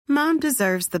Mom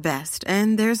deserves the best,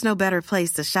 and there's no better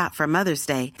place to shop for Mother's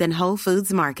Day than Whole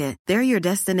Foods Market. They're your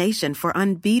destination for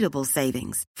unbeatable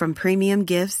savings, from premium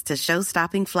gifts to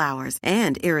show-stopping flowers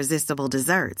and irresistible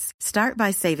desserts. Start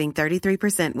by saving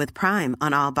 33% with Prime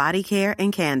on all body care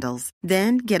and candles.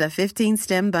 Then get a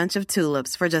 15-stem bunch of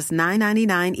tulips for just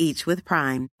 $9.99 each with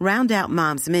Prime. Round out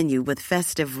Mom's menu with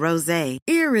festive rosé,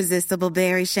 irresistible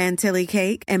berry chantilly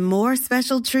cake, and more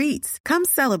special treats. Come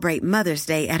celebrate Mother's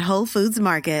Day at Whole Foods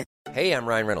Market. Hey, I'm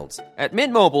Ryan Reynolds. At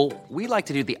Mint Mobile, we like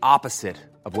to do the opposite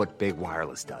of what Big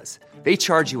Wireless does. They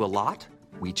charge you a lot,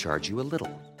 we charge you a little.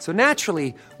 So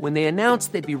naturally, when they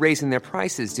announced they'd be raising their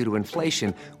prices due to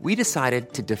inflation, we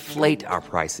decided to deflate our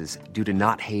prices due to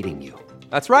not hating you.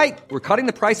 That's right. We're cutting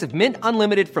the price of Mint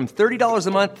Unlimited from $30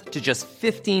 a month to just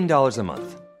 $15 a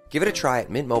month. Give it a try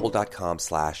at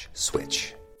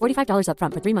mintmobile.com/switch. $45 up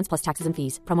front for 3 months plus taxes and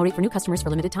fees. Promo rate for new customers for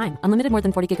limited time. Unlimited more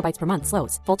than 40 gigabytes per month.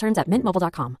 Slows full terms at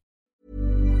mintmobile.com.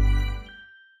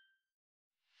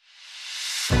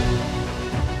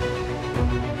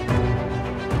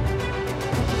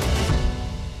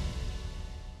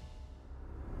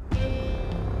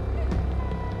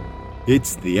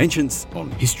 It's The Ancients on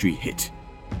History Hit.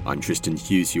 I'm Tristan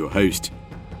Hughes, your host.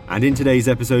 And in today's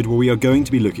episode, we are going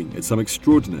to be looking at some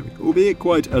extraordinary, albeit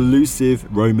quite elusive,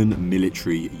 Roman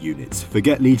military units.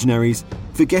 Forget legionaries,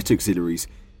 forget auxiliaries.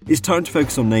 It's time to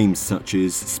focus on names such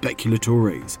as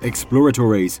speculatores,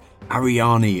 exploratores,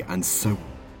 Ariani, and so on.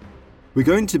 We're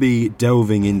going to be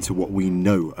delving into what we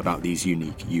know about these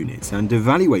unique units and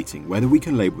evaluating whether we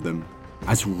can label them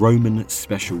as Roman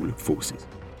Special Forces.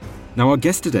 Now, our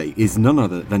guest today is none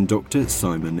other than Dr.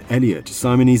 Simon Elliott.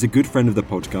 Simon is a good friend of the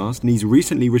podcast, and he's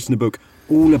recently written a book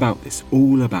all about this,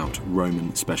 all about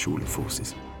Roman Special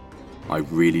Forces. I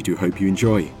really do hope you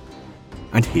enjoy.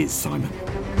 And here's Simon.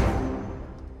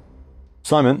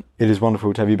 Simon, it is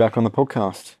wonderful to have you back on the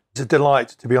podcast. It's a delight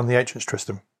to be on The Ancients,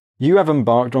 Tristan. You have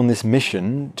embarked on this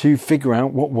mission to figure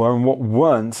out what were and what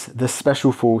weren't the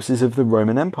special forces of the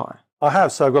Roman Empire. I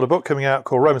have. So I've got a book coming out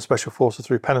called Roman Special Forces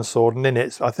Through Pen and Sword, and in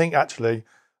it, I think actually,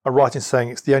 I'm right in saying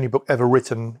it's the only book ever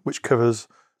written which covers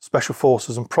special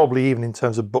forces and probably even in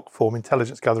terms of book form,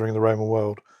 intelligence gathering in the Roman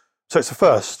world. So it's a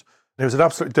first. And it was an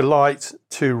absolute delight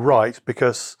to write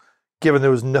because given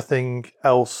there was nothing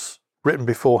else written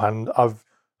beforehand, I've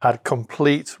had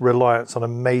complete reliance on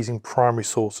amazing primary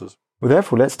sources. Well,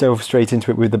 therefore, let's delve straight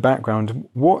into it with the background.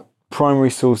 What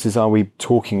primary sources are we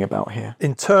talking about here?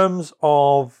 In terms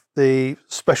of the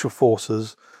special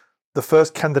forces, the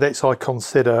first candidates I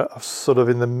consider are sort of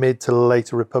in the mid to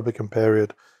later Republican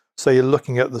period. So you're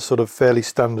looking at the sort of fairly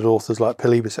standard authors like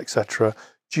Polybus, etc.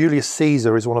 Julius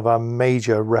Caesar is one of our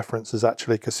major references,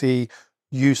 actually, because he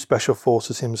used special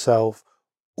forces himself,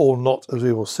 or not, as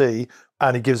we will see.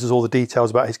 And he gives us all the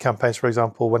details about his campaigns, for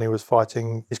example, when he was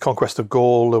fighting his conquest of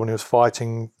Gaul, or when he was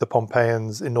fighting the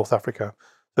Pompeians in North Africa.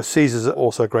 So Caesar's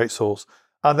also a great source.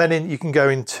 And then you can go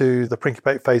into the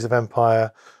Principate phase of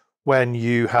empire when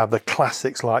you have the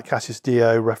classics like Cassius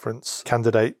Dio reference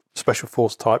candidate special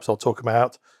force types I'll talk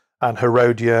about, and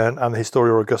Herodian and the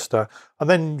Historia Augusta. And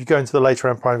then you go into the later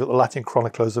empire and you've got the Latin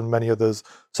chroniclers and many others.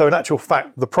 So in actual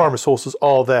fact, the primary sources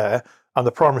are there, and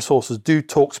the primary sources do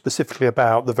talk specifically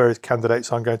about the various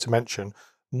candidates I'm going to mention.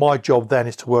 My job then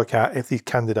is to work out if these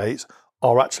candidates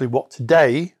are actually what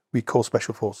today we call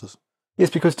special forces. Yes,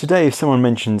 because today if someone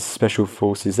mentions special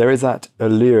forces, there is that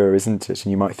allure, isn't it?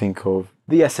 And you might think of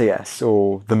the SAS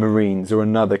or the Marines or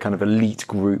another kind of elite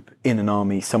group in an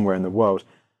army somewhere in the world.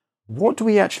 What do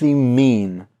we actually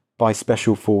mean by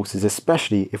special forces,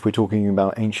 especially if we're talking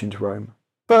about ancient Rome?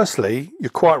 Firstly, you're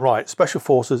quite right. Special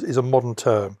forces is a modern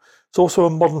term. It's also a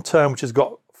modern term which has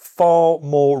got far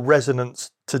more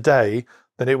resonance today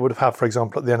than it would have had, for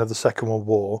example, at the end of the Second World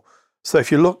War. So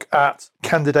if you look at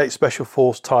candidate special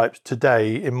force types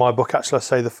today, in my book, actually, I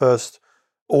say the first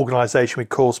organisation we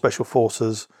call special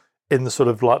forces in the sort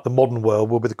of like the modern world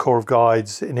will be the Corps of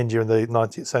Guides in India in the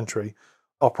 19th century,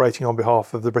 operating on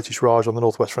behalf of the British Raj on the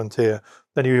northwest frontier.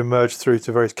 Then you emerge through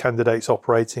to various candidates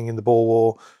operating in the Boer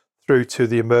War, through to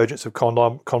the emergence of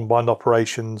combined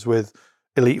operations with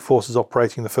elite forces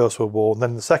operating in the First World War. And then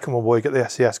in the Second World War, you get the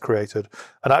SAS created.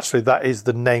 And actually, that is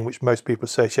the name which most people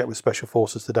associate with special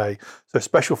forces today. So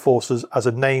special forces, as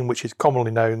a name which is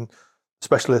commonly known,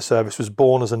 Special Air Service, was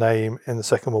born as a name in the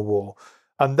Second World War.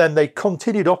 And then they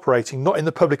continued operating, not in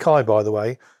the public eye, by the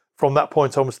way, from that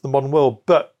point onwards to the modern world.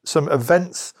 But some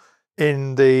events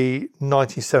in the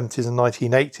 1970s and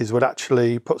 1980s would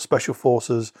actually put special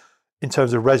forces in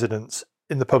terms of resonance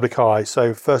in the public eye.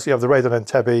 So firstly, you have the raid on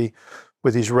Entebbe,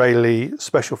 with Israeli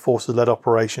special forces-led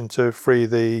operation to free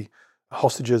the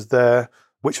hostages there.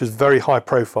 which was very high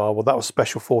profile. Well, that was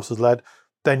Special Forces led.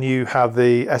 Then you have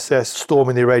the SS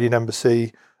storming the Iranian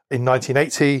embassy in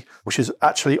 1980, which is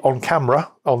actually on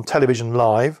camera, on television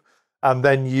live. And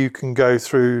then you can go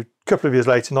through a couple of years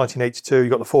later, 1982, you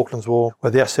got the Falklands War,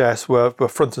 where the SS were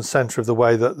front and centre of the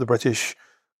way that the British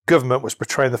government was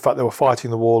portraying the fact they were fighting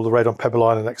the war, the raid on Pebble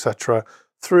Island, etc.,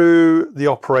 through the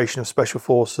operation of Special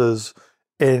Forces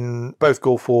in both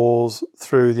Gulf Wars,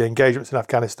 through the engagements in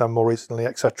Afghanistan more recently,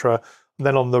 etc. And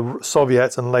then on the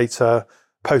Soviet and later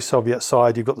post-Soviet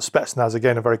side, you've got the Spetsnaz,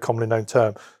 again, a very commonly known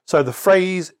term. So the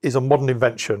phrase is a modern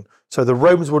invention. So the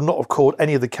Romans would not have called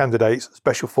any of the candidates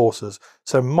Special Forces.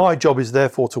 So my job is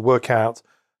therefore to work out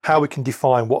how we can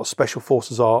define what Special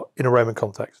Forces are in a Roman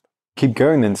context. Keep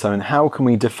going then, Simon. How can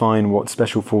we define what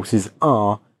Special Forces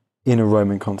are in a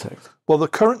Roman context? Well, the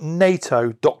current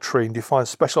NATO doctrine defines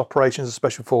special operations and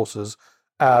special forces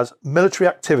as military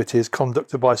activities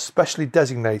conducted by specially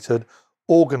designated,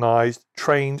 organised,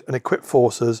 trained and equipped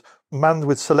forces manned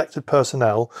with selected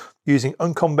personnel using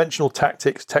unconventional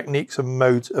tactics, techniques and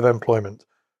modes of employment.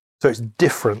 So it's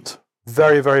different,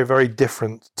 very, very, very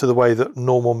different to the way that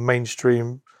normal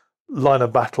mainstream line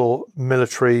of battle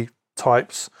military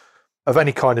types of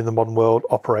any kind in the modern world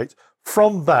operate.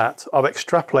 From that, I've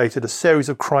extrapolated a series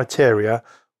of criteria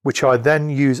which I then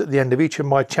use at the end of each of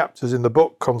my chapters in the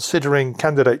book, considering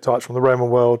candidate types from the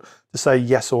Roman world, to say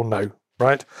yes or no,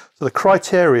 right? So the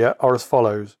criteria are as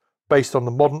follows, based on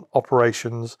the modern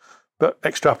operations, but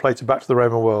extrapolated back to the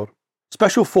Roman world.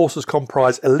 Special forces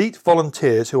comprise elite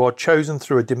volunteers who are chosen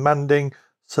through a demanding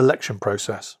selection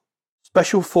process.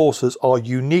 Special forces are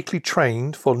uniquely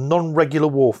trained for non-regular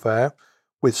warfare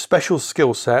with special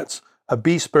skill sets, a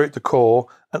B-spirit de corps,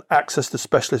 and access to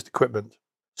specialist equipment.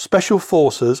 Special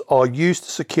forces are used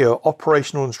to secure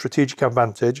operational and strategic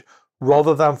advantage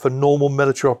rather than for normal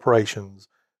military operations.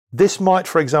 This might,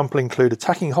 for example, include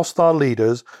attacking hostile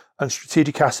leaders and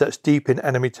strategic assets deep in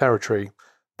enemy territory.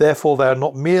 Therefore, they are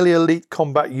not merely elite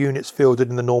combat units fielded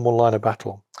in the normal line of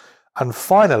battle. And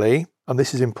finally, and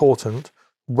this is important,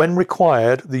 when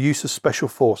required, the use of special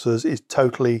forces is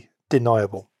totally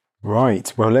deniable.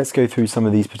 Right, well, let's go through some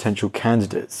of these potential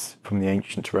candidates from the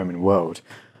ancient Roman world.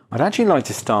 I'd actually like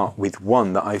to start with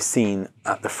one that I've seen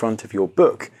at the front of your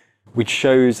book, which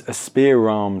shows a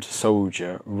spear-armed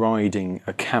soldier riding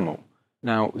a camel.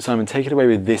 Now, Simon, take it away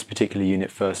with this particular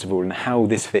unit first of all, and how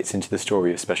this fits into the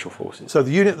story of Special Forces. So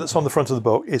the unit that's on the front of the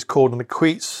book is called an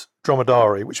equites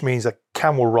dromedari, which means a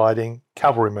camel-riding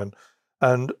cavalryman.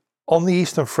 And on the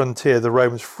eastern frontier, the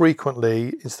Romans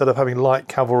frequently, instead of having light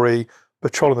cavalry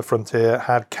patrolling the frontier,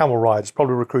 had camel riders,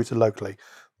 probably recruited locally,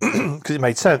 because it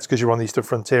made sense because you're on the eastern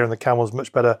frontier and the camel's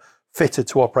much better fitted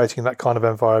to operating in that kind of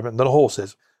environment than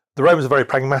horses. The Romans are very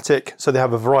pragmatic, so they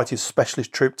have a variety of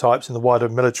specialist troop types in the wider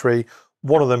military.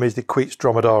 One of them is the equites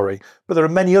dromedari, but there are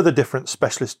many other different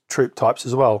specialist troop types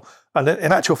as well. And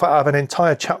in actual fact, I have an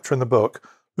entire chapter in the book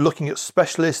looking at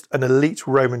specialist and elite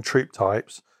Roman troop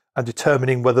types and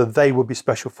determining whether they would be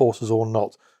special forces or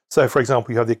not. So, for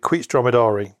example, you have the equites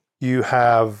dromedari. You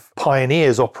have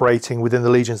pioneers operating within the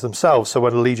legions themselves. So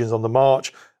when the legion's on the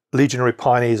march, legionary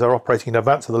pioneers are operating in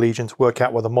advance of the legion to work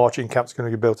out where the marching camp's going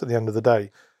to be built at the end of the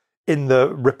day. In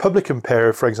the Republican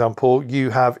period, for example, you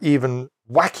have even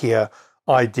wackier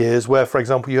ideas where, for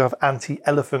example, you have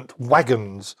anti-elephant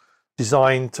wagons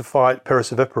designed to fight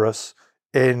Pyrrhus of Epirus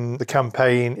in the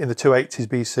campaign in the 280s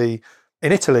BC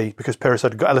in Italy, because Pyrrhus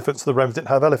had got elephants, so the Romans didn't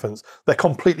have elephants. They're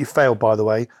completely failed, by the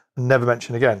way, and never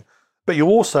mentioned again. But you're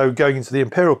also going into the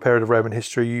imperial period of Roman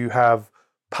history, you have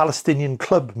Palestinian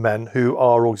club men who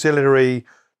are auxiliary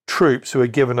troops who are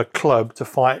given a club to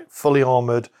fight fully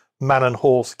armoured man and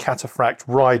horse cataphract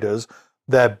riders,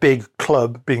 their big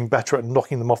club being better at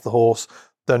knocking them off the horse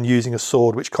than using a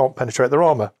sword which can't penetrate their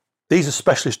armour. These are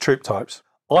specialist troop types.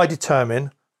 I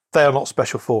determine they are not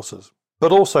special forces.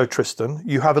 But also, Tristan,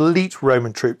 you have elite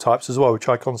Roman troop types as well, which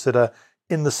I consider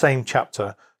in the same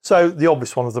chapter. So the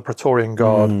obvious one is the Praetorian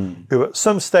Guard, who at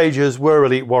some stages were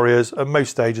elite warriors, at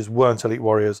most stages weren't elite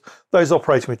warriors. Those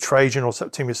operating with Trajan or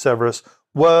Septimius Severus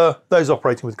were, those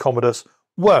operating with Commodus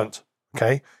weren't.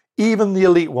 Okay, even the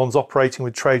elite ones operating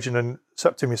with Trajan and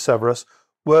Septimius Severus,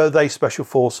 were they special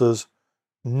forces?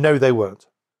 No, they weren't.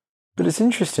 But it's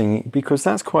interesting because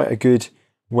that's quite a good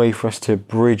way for us to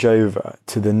bridge over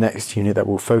to the next unit that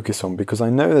we'll focus on, because I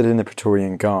know that in the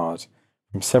Praetorian Guard,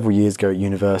 from several years ago at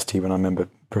university, when I remember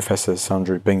Professor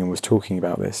Sandra Bingham was talking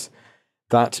about this,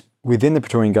 that within the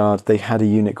Praetorian Guard, they had a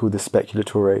unit called the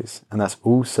Speculatores, and that's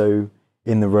also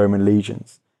in the Roman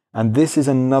legions. And this is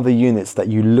another unit that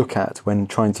you look at when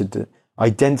trying to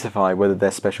identify whether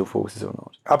they're special forces or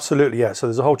not? Absolutely, yeah. So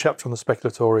there's a whole chapter on the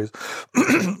speculatories.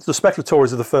 The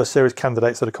speculatories are the first series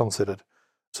candidates that are considered.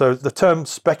 So the term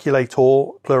speculator,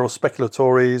 plural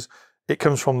speculatories, it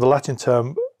comes from the Latin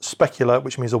term specula,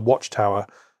 which means a watchtower.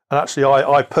 And actually,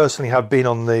 I personally have been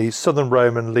on the southern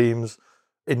Roman limes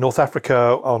in North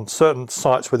Africa on certain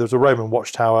sites where there's a Roman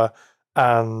watchtower,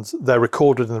 and they're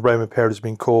recorded in the Roman period as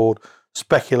being called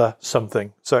specula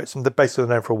something. So it's basically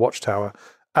the name for a watchtower.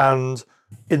 And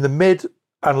in the mid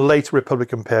and later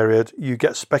Republican period, you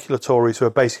get speculatories who are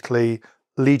basically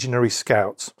legionary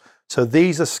scouts. So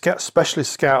these are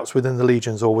specialist scouts within the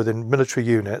legions or within military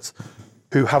units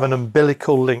who have an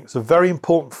umbilical link. It's a very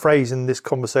important phrase in this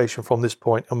conversation from this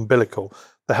point, umbilical.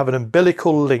 They have an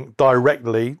umbilical link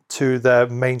directly to their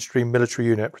mainstream military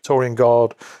unit. Praetorian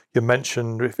Guard, you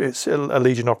mentioned, if it's a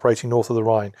legion operating north of the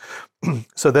Rhine.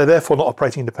 So they're therefore not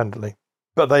operating independently.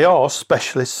 But they are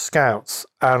specialist scouts.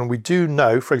 And we do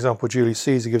know, for example, Julius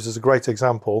Caesar gives us a great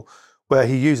example where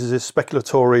he uses his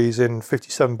speculatories in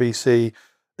 57 BC.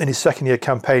 In his second year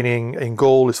campaigning in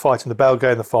Gaul, he's fighting the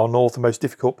Belgae in the far north, the most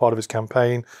difficult part of his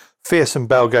campaign. Fearsome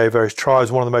Belgae, various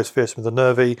tribes, one of the most fearsome of the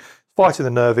Nervi. Fighting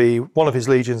the Nervi, one of his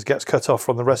legions gets cut off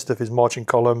from the rest of his marching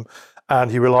column,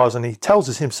 and he relies on, he tells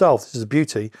us himself, this is a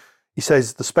beauty, he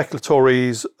says the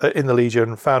speculatories in the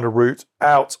legion found a route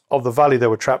out of the valley they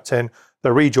were trapped in. They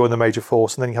rejoined the major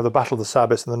force, and then you have the Battle of the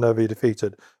Sabis and the Nervi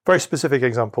defeated. Very specific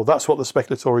example. That's what the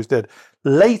speculatories did.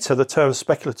 Later, the term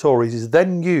speculatories is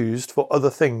then used for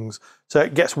other things. So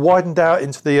it gets widened out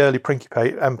into the early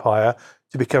Principate Empire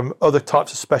to become other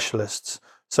types of specialists.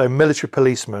 So military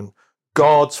policemen,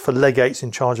 guards for legates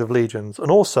in charge of legions,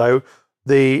 and also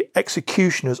the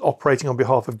executioners operating on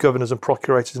behalf of governors and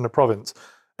procurators in the province.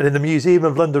 And in the Museum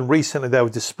of London recently, they were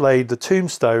displayed the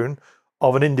tombstone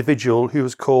of an individual who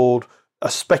was called a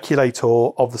speculator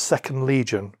of the Second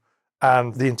Legion.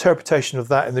 And the interpretation of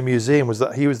that in the museum was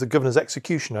that he was the governor's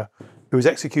executioner who was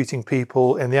executing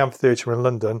people in the amphitheatre in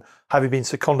London, having been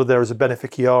seconded there as a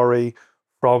beneficiary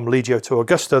from Legio to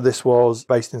Augusta. This was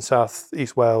based in South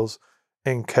East Wales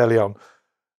in Caerleon.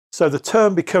 So the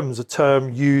term becomes a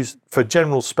term used for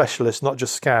general specialists, not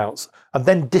just scouts, and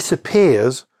then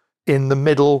disappears in the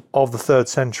middle of the 3rd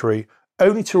century,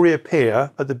 only to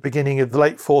reappear at the beginning of the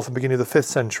late 4th and beginning of the 5th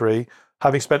century,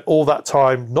 having spent all that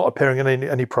time not appearing in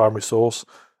any primary source,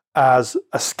 as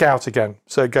a scout again.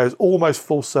 So it goes almost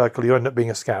full circle, you end up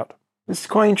being a scout. It's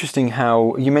quite interesting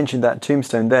how you mentioned that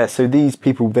tombstone there. So these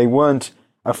people, they weren't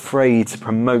afraid to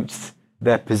promote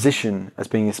their position as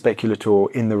being a speculator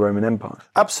in the Roman Empire.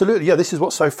 Absolutely, yeah, this is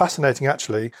what's so fascinating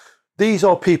actually. These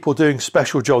are people doing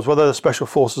special jobs, whether they're special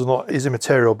forces or not is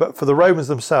immaterial, but for the Romans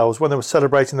themselves, when they were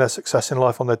celebrating their success in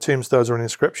life on their tombstones or in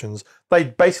inscriptions, they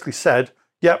basically said,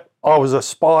 yep, I was a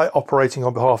spy operating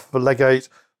on behalf of a legate,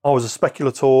 I was a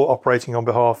speculator operating on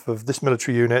behalf of this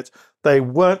military unit. They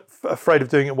weren't afraid of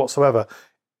doing it whatsoever.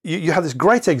 You have this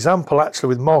great example actually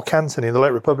with Mark Antony in the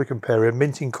late Republican period,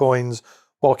 minting coins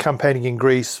while campaigning in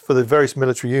Greece for the various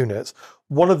military units.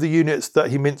 One of the units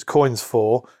that he mints coins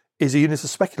for is a unit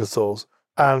of speculators.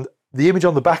 And the image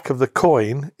on the back of the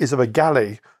coin is of a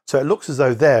galley. So it looks as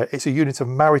though it's a unit of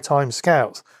maritime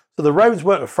scouts. So the Romans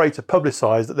weren't afraid to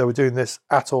publicise that they were doing this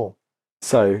at all.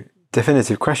 So,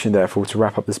 definitive question therefore, to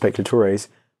wrap up the speculatores,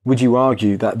 would you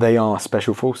argue that they are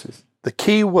special forces? The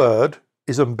key word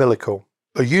is umbilical.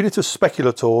 A unit of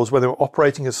speculators, when they were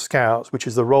operating as scouts, which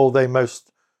is the role they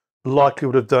most likely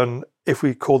would have done if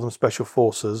we call them special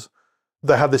forces,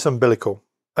 they have this umbilical.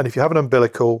 And if you have an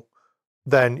umbilical,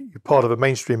 then you're part of a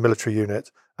mainstream military unit.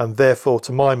 And therefore,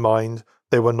 to my mind,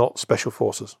 they were not special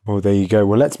forces. Well, there you go.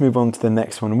 Well, let's move on to the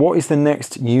next one. What is the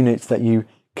next unit that you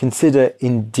consider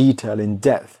in detail, in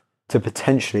depth, to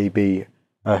potentially be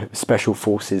special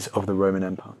forces of the Roman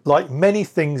Empire? Like many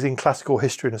things in classical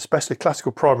history, and especially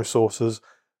classical primary sources,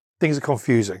 things are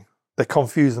confusing. They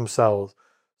confuse themselves.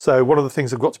 So one of the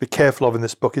things I've got to be careful of in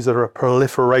this book is there are a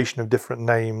proliferation of different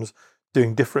names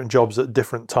doing different jobs at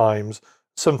different times,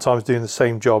 sometimes doing the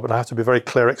same job, and I have to be very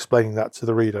clear explaining that to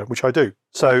the reader, which I do.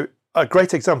 So a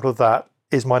great example of that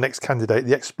is my next candidate,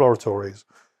 the Exploratories,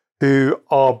 who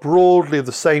are broadly of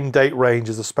the same date range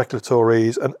as the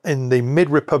Speculatories, and in the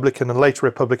mid-Republican and later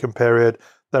Republican period,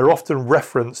 they're often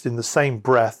referenced in the same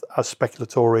breath as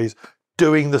Speculatories,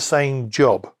 doing the same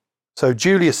job. So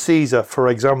Julius Caesar, for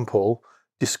example,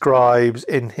 describes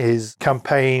in his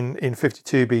campaign in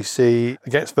 52 BC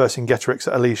against Vercingetorix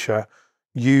at Alesia,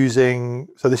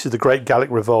 so this is the Great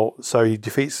Gallic Revolt, so he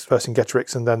defeats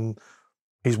Vercingetorix and then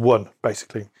he's won,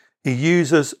 basically. He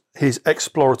uses his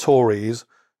Exploratories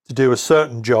to do a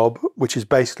certain job, which is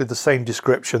basically the same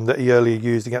description that he earlier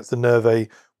used against the Nervi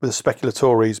with the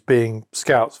speculatores being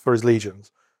scouts for his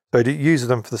legions. So he uses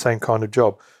them for the same kind of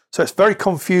job. So it's very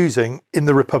confusing in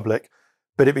the Republic,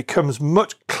 but it becomes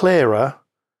much clearer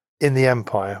in the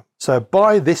Empire. So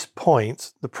by this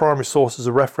point, the primary sources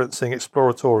are referencing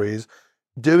exploratores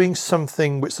doing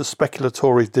something which the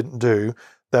speculatores didn't do.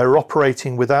 They're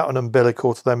operating without an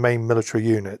umbilical to their main military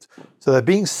unit. So they're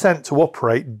being sent to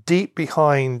operate deep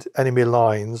behind enemy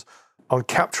lines on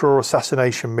capture or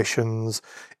assassination missions,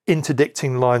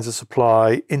 interdicting lines of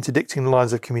supply, interdicting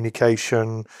lines of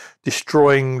communication,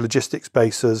 destroying logistics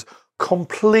bases,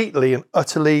 completely and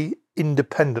utterly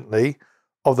independently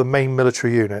of the main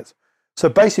military unit. So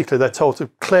basically they're told to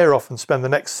clear off and spend the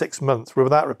next 6 months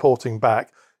without reporting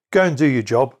back, go and do your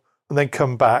job, and then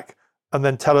come back and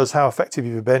then tell us how effective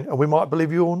you've been, and we might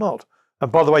believe you or not.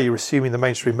 And by the way, you're assuming the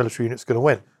mainstream military unit's going to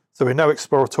win. So we know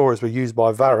exploratores were used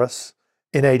by Varus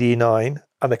in AD 9,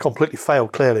 and they completely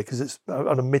failed, clearly, because it's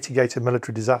an unmitigated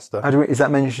military disaster. Is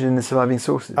that mentioned in the surviving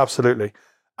sources? Absolutely.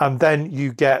 And then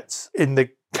you get, in the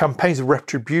campaigns of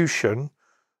retribution,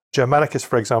 Germanicus,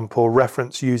 for example,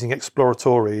 reference using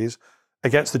exploratores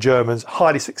against the Germans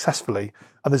highly successfully.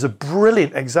 And there's a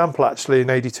brilliant example, actually, in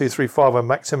AD 235, when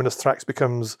Maximinus Thrax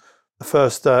becomes the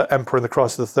first emperor in the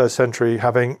crisis of the 3rd century,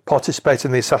 having participated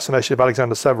in the assassination of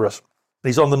Alexander Severus.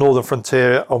 He's on the northern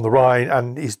frontier on the Rhine,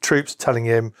 and his troops telling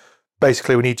him,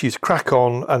 basically, we need you to crack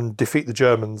on and defeat the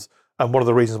Germans. And one of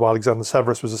the reasons why Alexander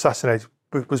Severus was assassinated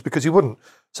was because he wouldn't.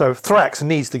 So Thrax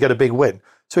needs to get a big win.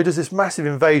 So he does this massive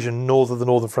invasion north of the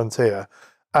northern frontier.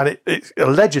 And it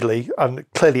allegedly, and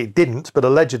clearly it didn't, but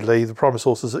allegedly the primary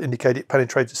sources indicate it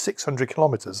penetrated 600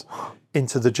 kilometres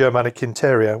into the Germanic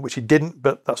interior, which it didn't,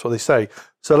 but that's what they say.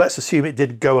 So let's assume it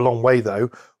did go a long way,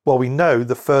 though. Well, we know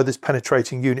the furthest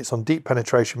penetrating units on deep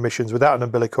penetration missions without an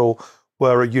umbilical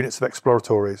were units of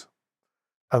exploratores.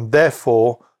 And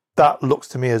therefore, that looks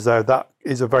to me as though that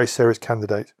is a very serious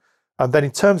candidate. And then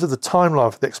in terms of the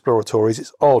timeline for the exploratores,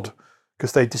 it's odd,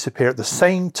 because they disappear at the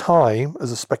same time as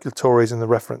the speculatores in the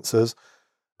references,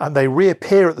 and they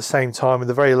reappear at the same time in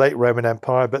the very late Roman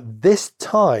Empire, but this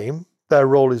time their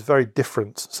role is very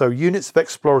different. So units of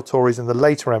exploratores in the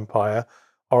later empire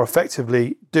are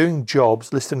effectively doing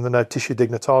jobs, listed in the Notitia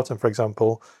Dignitatum, for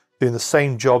example, doing the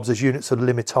same jobs as units of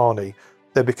limitani.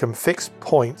 They become fixed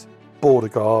point border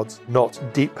guards, not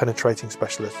deep penetrating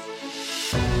specialists.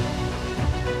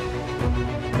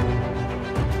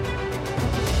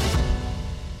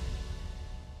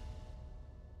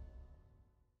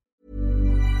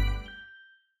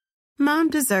 Mom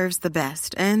deserves the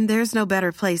best, and there's no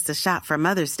better place to shop for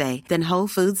Mother's Day than Whole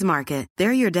Foods Market.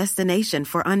 They're your destination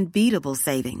for unbeatable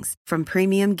savings, from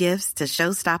premium gifts to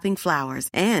show-stopping flowers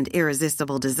and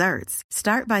irresistible desserts.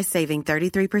 Start by saving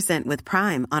 33% with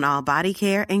Prime on all body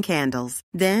care and candles.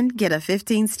 Then get a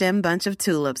 15-stem bunch of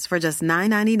tulips for just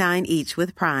 $9.99 each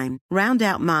with Prime. Round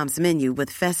out Mom's menu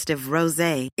with festive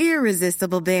rosé,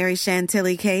 irresistible berry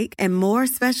chantilly cake, and more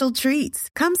special treats.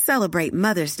 Come celebrate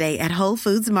Mother's Day at Whole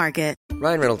Foods Market.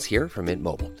 Ryan Reynolds here from Mint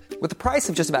Mobile. With the price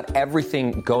of just about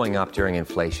everything going up during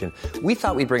inflation, we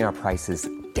thought we'd bring our prices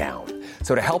down.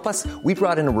 So to help us, we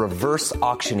brought in a reverse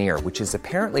auctioneer, which is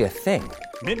apparently a thing.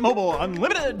 Mint Mobile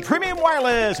Unlimited Premium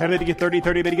Wireless. How to get 30,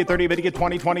 30, bit to get 30, bit to get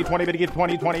 20, 20, 20, bit to get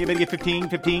 20, 20, bit to get 15,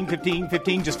 15, 15,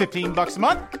 15, just $15 a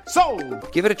month?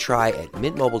 Sold! Give it a try at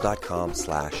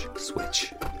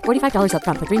mintmobile.com/switch. $45 up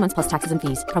front for 3 months plus taxes and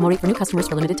fees. Promo rate for new customers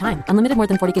for limited time. Unlimited more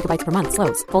than 40 gigabytes per month.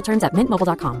 Slows full terms at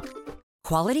mintmobile.com.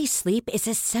 Quality sleep is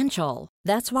essential.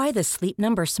 That's why the Sleep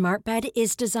Number Smart Bed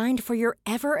is designed for your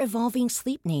ever-evolving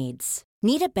sleep needs.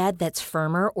 Need a bed that's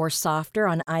firmer or softer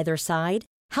on either side?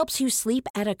 Helps you sleep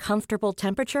at a comfortable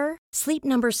temperature? Sleep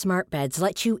Number Smart Beds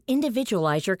let you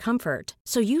individualize your comfort,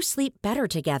 so you sleep better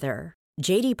together.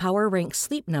 J.D. Power ranks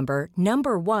Sleep Number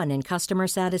number 1 in customer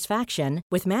satisfaction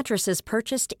with mattresses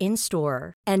purchased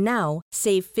in-store. And now,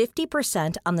 save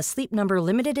 50% on the Sleep Number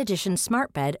Limited Edition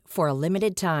Smart Bed for a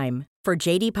limited time. For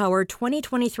J.D. Power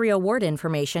 2023 award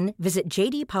information, visit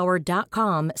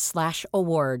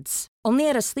jdpower.com/awards. Only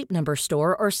at a Sleep Number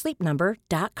store or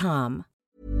sleepnumber.com.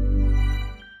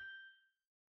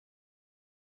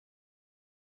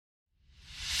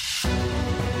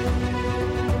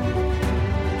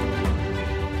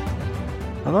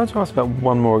 I'd like to ask about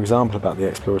one more example about the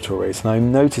exploratores, and I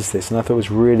noticed this and I thought it was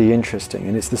really interesting,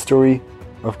 and it's the story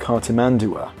of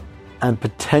Cartimandua. And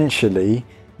potentially,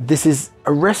 this is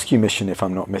a rescue mission, if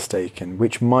I'm not mistaken,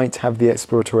 which might have the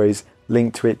exploratores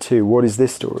linked to it too. What is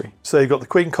this story? So you've got the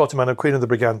Queen Cartimandua, Queen of the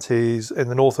Brigantes, in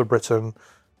the north of Britain,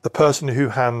 the person who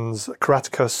hands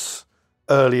Caraticus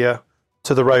earlier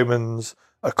to the Romans,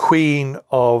 a queen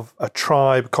of a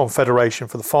tribe confederation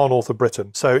for the far north of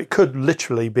Britain. So it could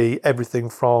literally be everything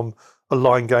from a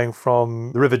line going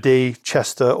from the River Dee,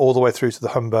 Chester, all the way through to the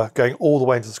Humber, going all the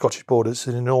way into the Scottish borders. It's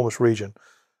an enormous region.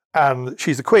 And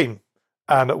she's the queen.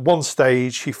 And at one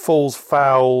stage, she falls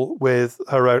foul with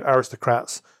her own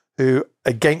aristocrats who,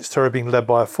 against her, are being led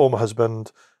by a former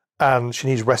husband, and she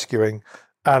needs rescuing.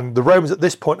 And the Romans at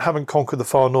this point haven't conquered the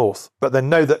far north, but they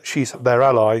know that she's their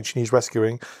ally and she needs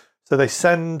rescuing. So they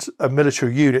send a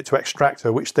military unit to extract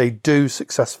her, which they do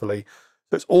successfully.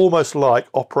 So it's almost like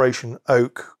Operation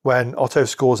Oak when Otto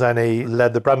Skorzeny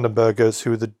led the Brandenburgers,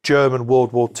 who were the German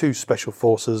World War II special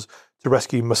forces, to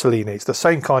rescue Mussolini. It's the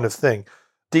same kind of thing.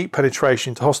 Deep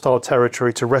penetration into hostile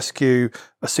territory to rescue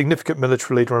a significant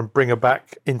military leader and bring her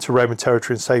back into Roman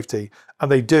territory in safety.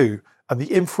 And they do. And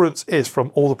the inference is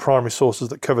from all the primary sources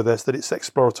that cover this that it's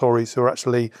exploratories who are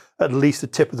actually at least the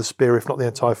tip of the spear, if not the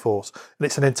entire force. And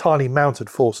it's an entirely mounted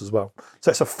force as well.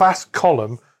 So it's a fast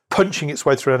column punching its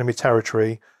way through enemy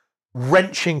territory,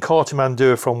 wrenching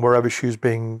Cartimandua from wherever she was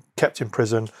being kept in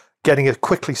prison, getting her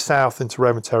quickly south into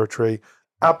Roman territory.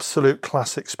 Absolute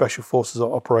classic special forces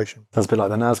operation. That's a bit like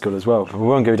the Nazgul as well. But we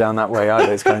won't go down that way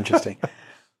either. It's quite interesting.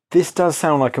 This does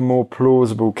sound like a more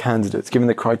plausible candidate, given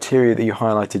the criteria that you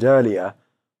highlighted earlier,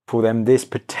 for them this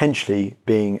potentially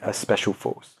being a special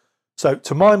force. So,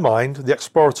 to my mind, the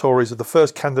exploratories are the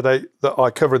first candidate that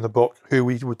I cover in the book, who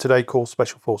we would today call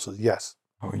special forces, yes.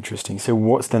 Oh, interesting. So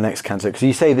what's the next candidate? Because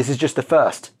you say this is just the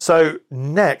first. So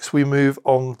next we move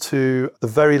on to the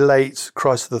very late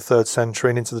crisis of the 3rd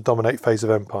century and into the dominate phase of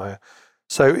empire.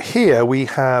 So here we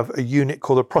have a unit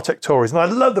called the Protectores. And I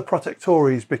love the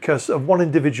Protectores because of one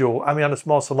individual, Ammianus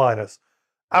Marcellinus.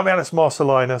 Ammianus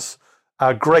Marcellinus,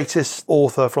 our greatest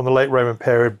author from the late Roman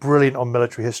period, brilliant on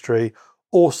military history.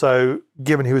 Also,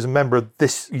 given he was a member of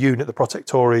this unit, the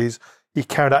Protectores, he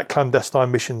carried out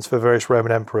clandestine missions for various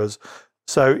Roman emperors.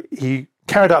 So he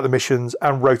carried out the missions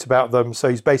and wrote about them. So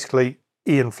he's basically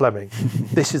Ian Fleming.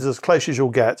 This is as close as you'll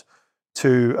get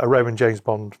to a Roman James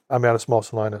Bond, Ammianus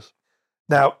Marcellinus.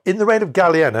 Now, in the reign of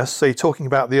Gallienus, so you're talking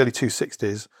about the early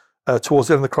 260s, towards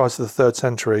the end of the crisis of the 3rd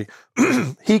century,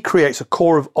 he creates a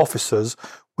corps of officers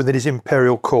within his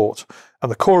imperial court.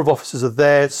 And the corps of officers are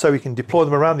there so he can deploy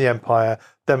them around the empire,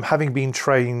 them having been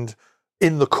trained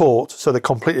in the court, so they're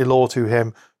completely loyal to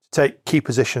him, take key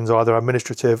positions, either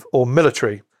administrative or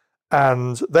military.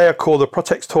 And they are called the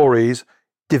Protectores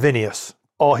Divinius,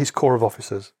 are his corps of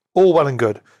officers. All well and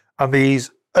good. And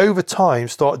these, over time,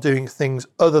 start doing things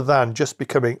other than just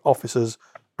becoming officers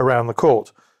around the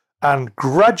court. And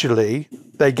gradually,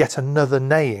 they get another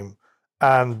name.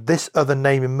 And this other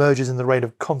name emerges in the reign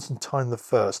of Constantine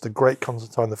I, the great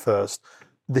Constantine I.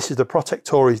 This is the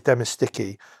Protectores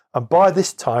Domestici. And by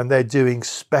this time, they're doing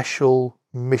special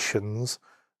missions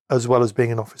as well as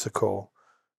being an officer corps.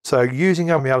 So using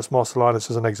Ammianus Marcellinus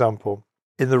as an example,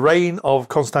 in the reign of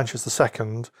Constantius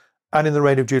II and in the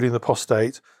reign of Julian the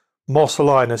Apostate,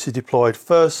 Marcellinus is deployed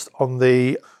first on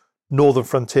the northern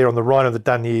frontier on the Rhine of the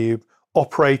Danube,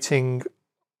 operating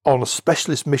on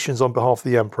specialist missions on behalf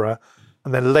of the emperor,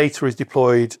 and then later is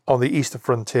deployed on the eastern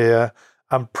frontier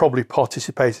and probably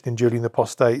participated in Julian the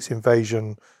Apostate's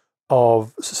invasion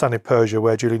of Sassanid Persia,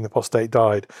 where Julian the Apostate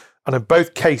died. And in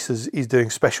both cases, he's doing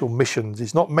special missions.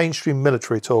 It's not mainstream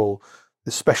military at all.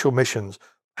 There's special missions.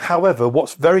 However,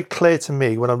 what's very clear to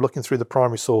me when I'm looking through the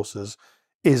primary sources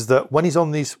is that when he's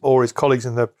on these, or his colleagues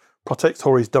in the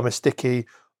Protectores Domestici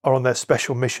are on their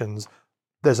special missions,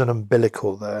 there's an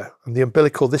umbilical there. And the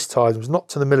umbilical this time was not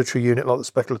to the military unit like the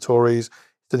Speculatores,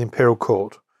 to the imperial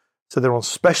court. So they're on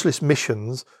specialist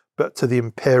missions, but to the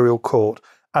imperial court.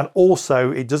 And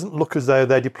also, it doesn't look as though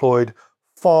they're deployed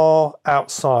far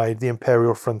outside the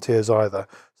imperial frontiers either.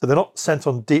 So they're not sent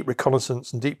on deep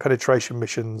reconnaissance and deep penetration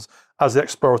missions as the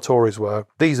exploratories were.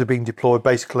 These are being deployed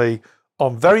basically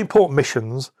on very important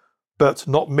missions, but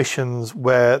not missions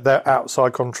where they're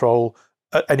outside control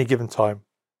at any given time.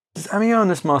 Does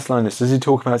Ammianus Marcellinus, does he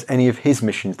talk about any of his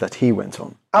missions that he went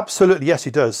on? Absolutely, yes,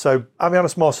 he does. So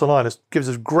Ammianus Marcellinus gives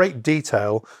us great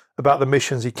detail about the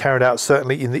missions he carried out,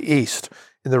 certainly in the east,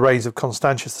 in the reigns of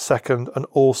Constantius II and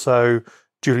also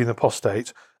Julian the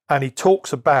Apostate. And he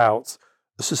talks about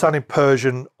the Sassanid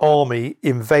Persian army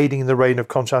invading in the reign of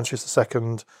Constantius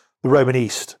II, the Roman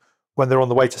East, when they're on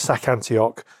the way to sack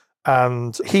Antioch.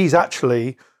 And he's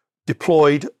actually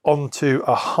deployed onto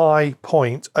a high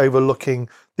point overlooking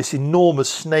this enormous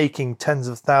snaking, tens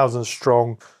of thousands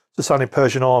strong Sassanid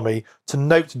Persian army to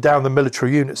note down the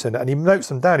military units in it. And he notes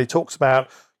them down. He talks about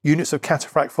units of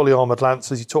cataphract fully armoured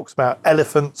lancers. He talks about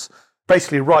elephants,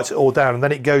 basically writes it all down. And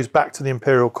then it goes back to the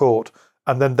imperial court.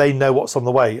 and then they know what's on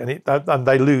the way, and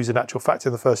they lose in actual fact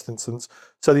in the first instance.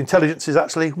 So the intelligence is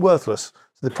actually worthless.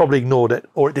 So they probably ignored it,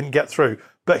 or it didn't get through.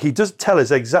 But he does tell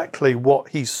us exactly what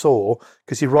he saw,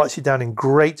 because he writes it down in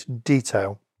great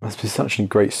detail. Must be such a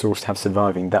great source to have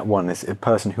surviving that one as a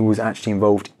person who was actually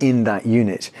involved in that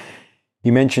unit.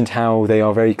 You mentioned how they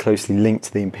are very closely linked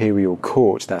to the imperial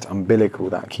court, that umbilical,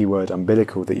 that keyword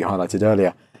umbilical that you highlighted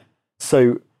earlier.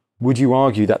 So would you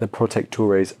argue that the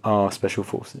Protectores are special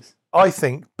forces? I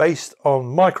think, based on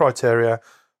my criteria,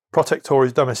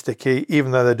 Protectores Domestici,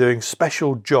 even though they're doing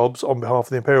special jobs on behalf of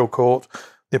the imperial court,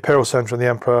 the imperial centre and the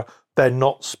emperor, they're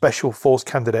not special force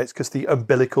candidates because the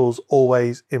umbilical's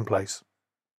always in place.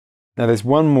 Now, there's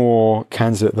one more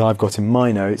candidate that I've got in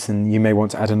my notes, and you may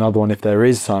want to add another one if there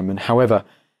is, Simon. However,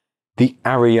 the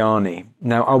Ariani.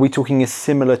 Now, are we talking a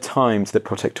similar time to the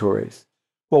Protectores?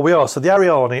 Well, we are. So the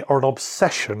Ariani are an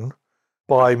obsession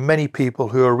by many people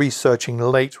who are researching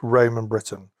late Roman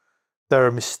Britain. They're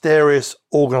a mysterious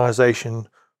organisation,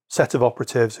 set of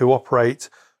operatives who operate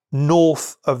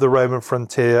north of the Roman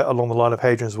frontier along the line of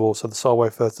Hadrian's Wall, so the Solway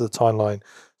Firth to the Tyne line.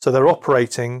 So they're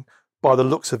operating, by the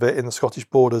looks of it, in the Scottish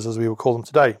borders, as we will call them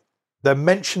today. They're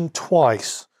mentioned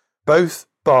twice, both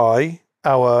by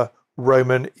our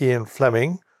Roman Ian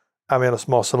Fleming, Ammianus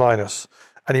Marcellinus,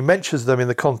 and he mentions them in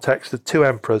the context of two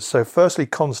emperors. So firstly,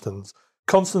 Constans.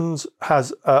 Constans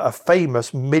has a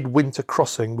famous midwinter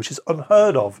crossing, which is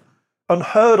unheard of in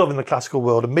the classical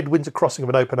world, a midwinter crossing of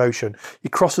an open ocean. He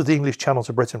crosses the English Channel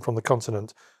to Britain from the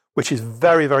continent, which is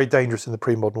very, very dangerous in the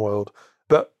pre-modern world.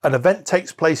 But an event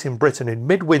takes place in Britain in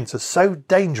midwinter so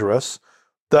dangerous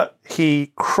that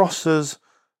he crosses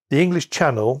the English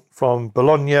Channel from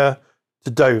Bologna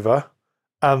to Dover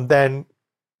and then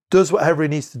does whatever he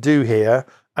needs to do here.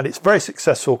 And it's very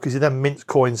successful because he then mints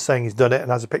coins saying he's done it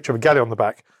and has a picture of a galley on the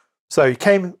back. So he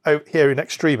came out here in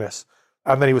extremis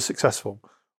and then he was successful.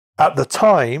 At the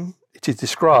time it is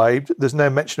described, there's no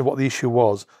mention of what the issue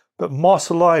was, but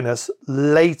Marcellinus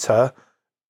later,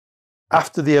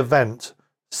 after the event,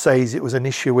 says it was an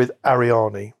issue with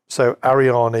Ariani. So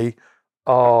Ariani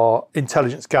are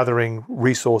intelligence gathering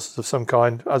resources of some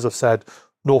kind, as I've said,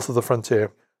 north of the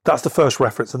frontier. That's the first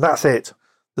reference, and that's it.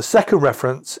 The second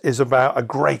reference is about a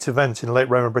great event in late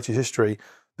Roman British history,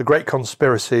 the Great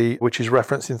Conspiracy, which is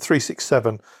referenced in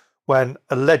 367, when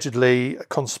allegedly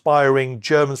conspiring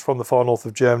Germans from the far north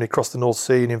of Germany cross the North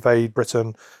Sea and invade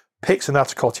Britain, Picts and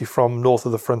Atticotti from north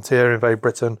of the frontier invade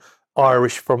Britain,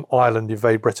 Irish from Ireland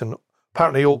invade Britain,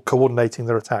 apparently all coordinating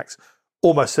their attacks.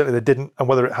 Almost certainly they didn't, and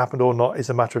whether it happened or not is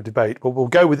a matter of debate. But we'll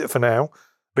go with it for now,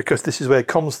 because this is where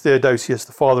comes Theodosius,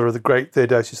 the father of the great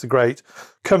Theodosius the Great,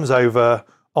 comes over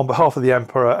on behalf of the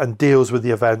emperor and deals with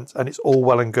the event, and it's all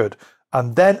well and good.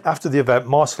 And then after the event,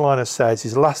 Marcellinus says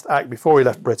his last act before he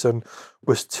left Britain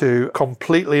was to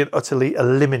completely and utterly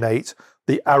eliminate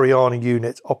the Ariani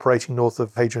unit operating north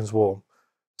of Hadrian's Wall.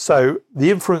 So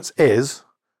the inference is,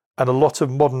 and a lot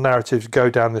of modern narratives go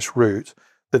down this route,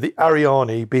 that the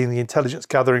Ariani, being the intelligence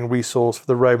gathering resource for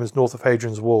the Romans north of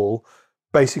Hadrian's Wall,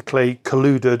 basically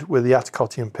colluded with the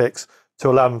Atticotti and Picts to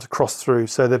allow them to cross through.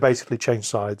 So they basically changed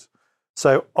sides.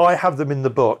 So I have them in the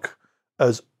book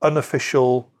as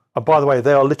unofficial, and by the way,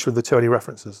 they are literally the two only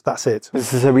references. That's it.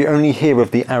 So we only hear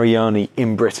of the Ariani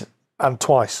in Britain. And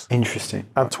twice. Interesting.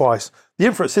 And twice. The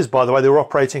inference is, by the way, they were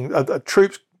operating,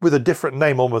 troops with a different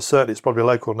name, almost certainly, it's probably a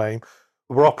local name,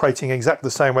 were operating exactly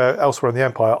the same way elsewhere in the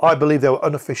empire. I believe they were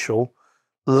unofficial,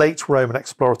 late Roman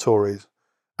exploratores.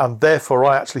 And therefore,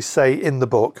 I actually say in the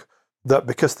book that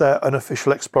because they're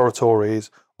unofficial exploratores,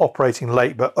 operating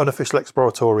late but unofficial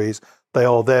exploratores, they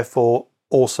are therefore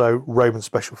also Roman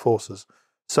special forces.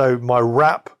 So my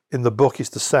rap in the book is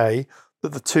to say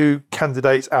that the two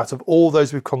candidates out of all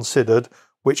those we've considered,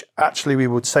 which actually we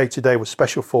would say today were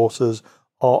special forces,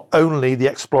 are only the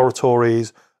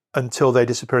exploratores until they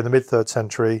disappear in the mid-3rd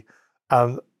century,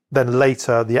 and then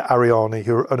later the Ariani,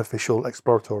 who are unofficial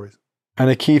exploratores. And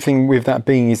a key thing with that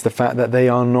being is the fact that they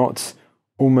are not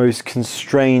almost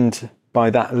constrained by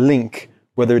that link,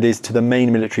 whether it is to the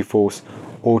main military force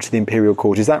or to the imperial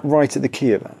court. Is that right at the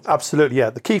key of that? Absolutely, yeah.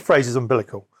 The key phrase is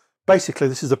umbilical. Basically,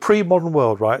 this is a pre-modern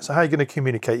world, right? So how are you going to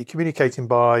communicate? You're communicating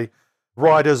by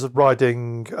riders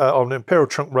riding on imperial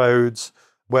trunk roads,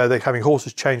 where they're having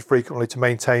horses change frequently to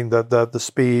maintain the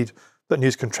speed that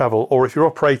news can travel. Or if you're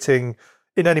operating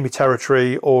in enemy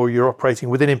territory, or you're operating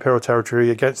within imperial territory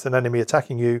against an enemy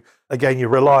attacking you, again, you're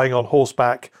relying on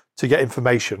horseback to get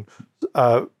information.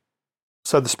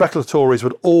 So the speculatories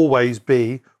would always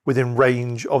be within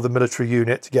range of the military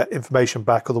unit to get information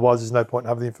back, otherwise there's no point in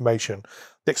having the information.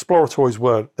 The exploratories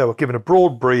weren't. They were given a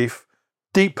broad brief,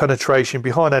 deep penetration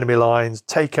behind enemy lines,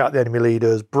 take out the enemy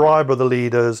leaders, bribe other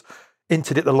leaders,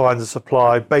 interdict the lines of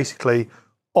supply, basically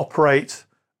operate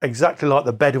exactly like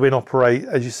the Bedouin operate,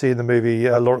 as you see in the movie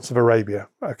Lawrence of Arabia,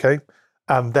 okay?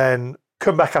 And then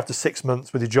come back after 6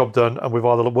 months with your job done and we've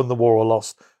either won the war or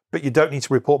lost, but you don't need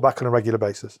to report back on a regular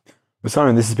basis. Well,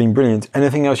 Simon, this has been brilliant.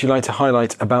 Anything else you'd like to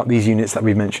highlight about these units that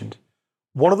we've mentioned?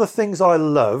 One of the things I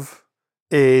love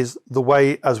is the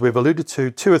way, as we've alluded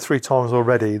to 2 or 3 times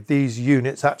already, these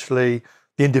units actually,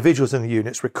 the individuals in the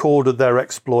units recorded their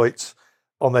exploits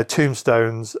on their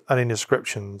tombstones and in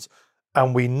inscriptions.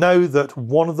 And we know that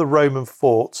one of the Roman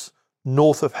forts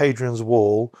north of Hadrian's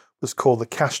Wall was called the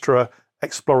Castra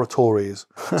Exploratores.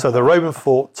 So the Roman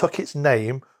fort took its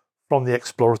name from the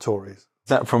Exploratores. Is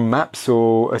that from maps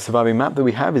or a surviving map that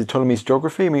we have? Is it Ptolemy's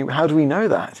geography? I mean, how do we know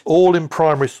that? All in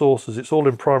primary sources. It's all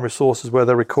in primary sources where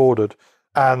they're recorded.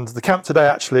 And the camp today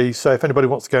actually, so if anybody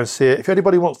wants to go and see it, if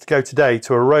anybody wants to go today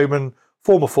to a Roman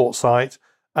former fort site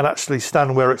and actually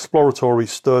stand where Exploratores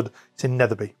stood, it's in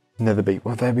Netherby. Netherby.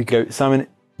 Well, there we go. Simon,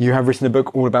 you have written a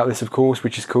book all about this, of course,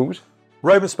 which is called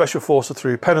Roman Special Forces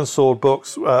Through Pen and Sword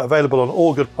books, available on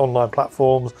all good online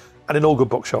platforms and in all good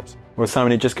bookshops. Well,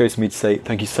 Simon, it just goes to me to say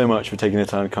thank you so much for taking the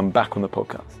time to come back on the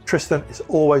podcast. Tristan, it's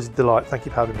always a delight. Thank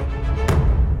you for having me.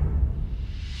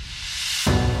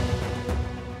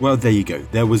 Well, there you go.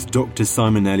 There was Dr.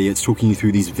 Simon Elliott talking you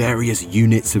through these various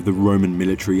units of the Roman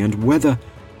military and whether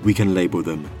we can label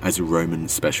them as Roman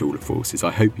Special Forces.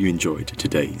 I hope you enjoyed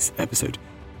today's episode.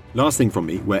 Last thing from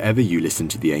me, wherever you listen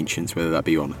to The Ancients, whether that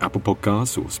be on Apple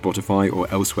Podcasts or Spotify or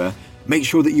elsewhere, make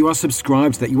sure that you are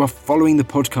subscribed, that you are following the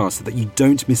podcast so that you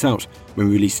don't miss out when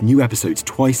we release new episodes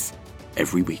twice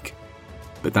every week.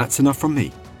 But that's enough from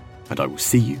me, and I will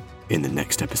see you in the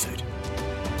next episode.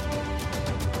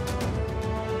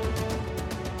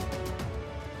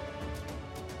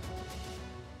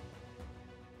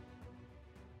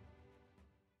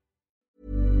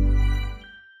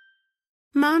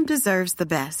 Mom deserves the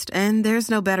best, and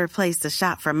there's no better place to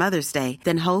shop for Mother's Day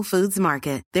than Whole Foods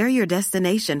Market. They're your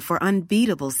destination for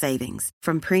unbeatable savings,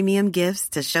 from premium gifts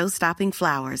to show-stopping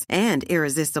flowers and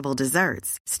irresistible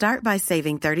desserts. Start by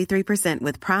saving 33%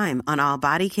 with Prime on all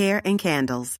body care and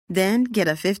candles. Then get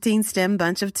a 15-stem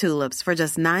bunch of tulips for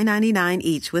just $9.99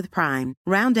 each with Prime.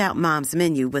 Round out Mom's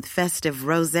menu with festive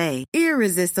rosé,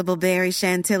 irresistible berry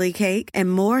chantilly cake,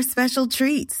 and more special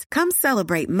treats. Come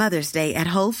celebrate Mother's Day at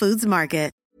Whole Foods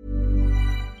Market.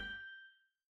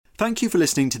 Thank you for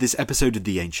listening to this episode of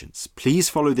The Ancients. Please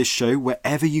follow this show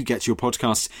wherever you get your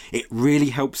podcasts. It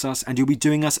really helps us and you'll be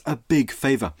doing us a big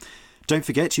favour. Don't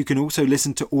forget, you can also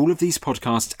listen to all of these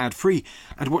podcasts ad-free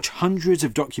and watch hundreds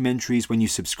of documentaries when you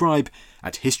subscribe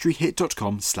at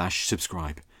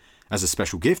historyhit.com/subscribe. As a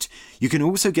special gift, you can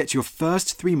also get your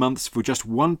first 3 months for just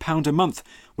 £1 a month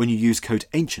when you use code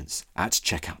ANCIENTS at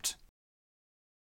checkout.